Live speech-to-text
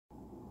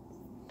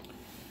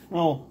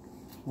Oh,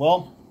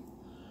 well,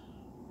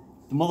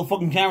 the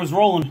motherfucking camera's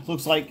rolling.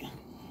 Looks like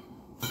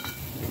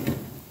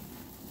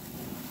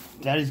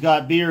Daddy's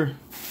got beer.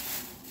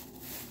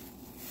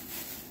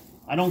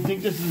 I don't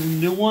think this is a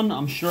new one.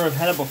 I'm sure I've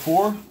had it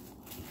before.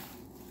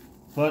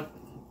 But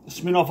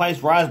Smirnoff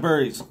Ice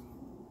raspberries.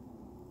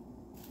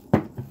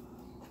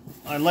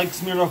 I like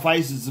Smirnoff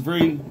Ice. It's a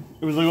very,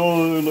 it was like,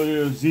 oh, like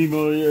a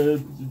Zima. Yeah,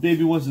 the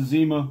baby wants a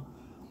Zima.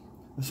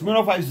 The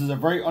Smirnoff Ice is a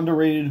very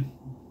underrated,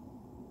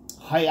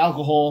 high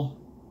alcohol,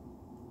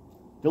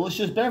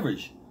 delicious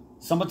beverage.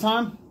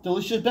 Summertime,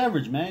 delicious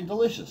beverage, man.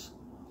 Delicious.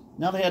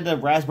 Now they had the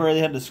raspberry, they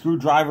had the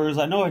screwdrivers.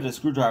 I know I had the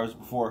screwdrivers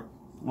before.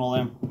 And all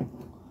them.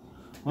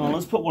 Well,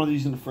 let's put one of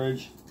these in the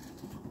fridge.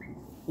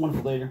 One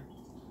for later.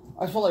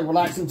 I just felt like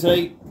relaxing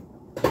today.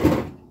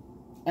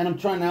 And I'm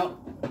trying out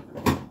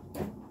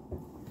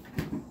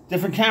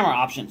different camera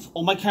options.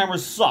 All my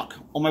cameras suck.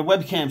 All my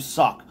webcams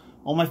suck.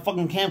 All my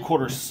fucking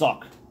camcorders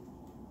suck.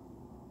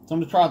 So I'm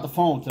going to try out the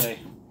phone today.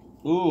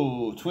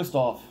 Ooh, twist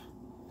off.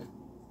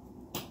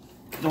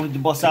 Don't need to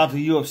bust out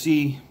the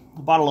UFC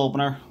bottle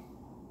opener.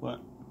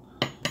 But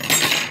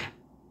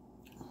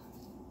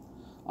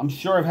I'm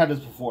sure I've had this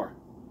before.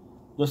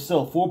 But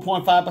still,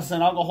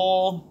 4.5%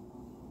 alcohol.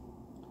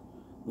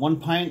 1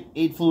 pint,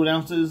 8 fluid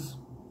ounces.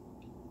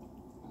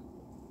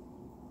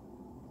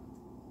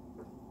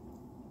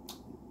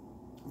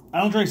 I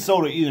don't drink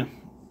soda either.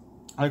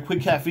 I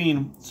quit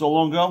caffeine so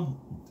long ago.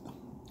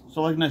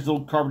 So I like a nice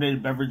little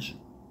carbonated beverage.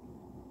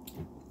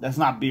 That's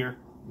not beer.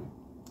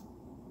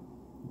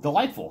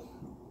 Delightful.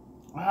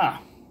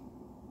 Ah.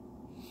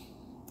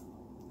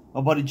 My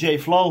buddy Jay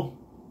Flo.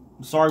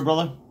 I'm sorry,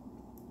 brother.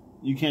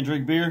 You can't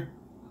drink beer.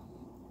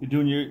 You're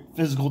doing your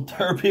physical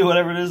therapy,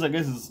 whatever it is. I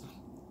guess it's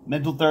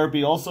mental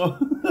therapy also.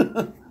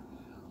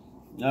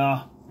 I'm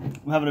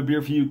having a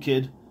beer for you,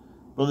 kid.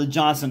 Brother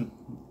Johnson.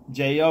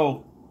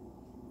 J.O.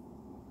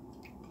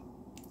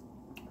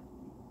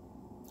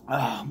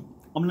 I'm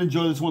going to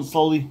enjoy this one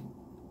slowly.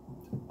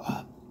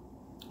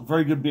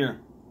 Very good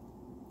beer.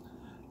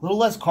 A little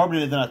less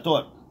carbonated than I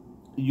thought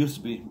it used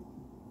to be.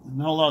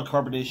 Not a lot of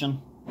carbonation.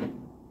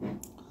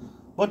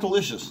 But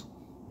delicious.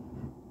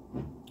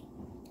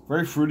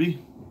 Very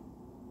fruity.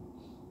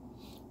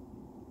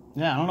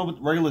 Yeah, I don't know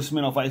what regular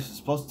Smirnoff Ice is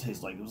supposed to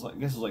taste like. It was like, I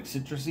guess it was like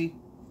citrusy.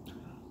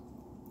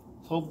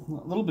 So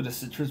a little bit of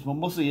citrus, but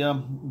mostly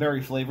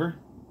berry flavor.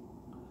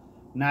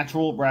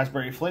 Natural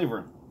raspberry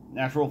flavor.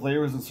 Natural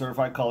flavors and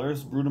certified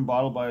colors. Brewed and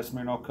bottled by a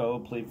Smirnoff Co.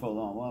 Played for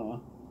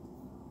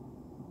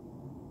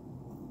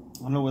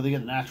I don't know where they get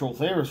the natural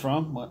flavors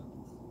from, but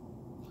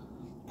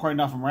probably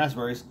not from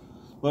raspberries.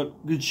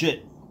 But good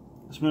shit.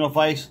 Smirnoff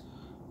Ice,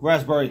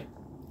 raspberry.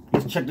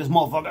 Let's check this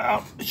motherfucker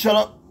out. Shut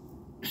up.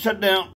 Shut down.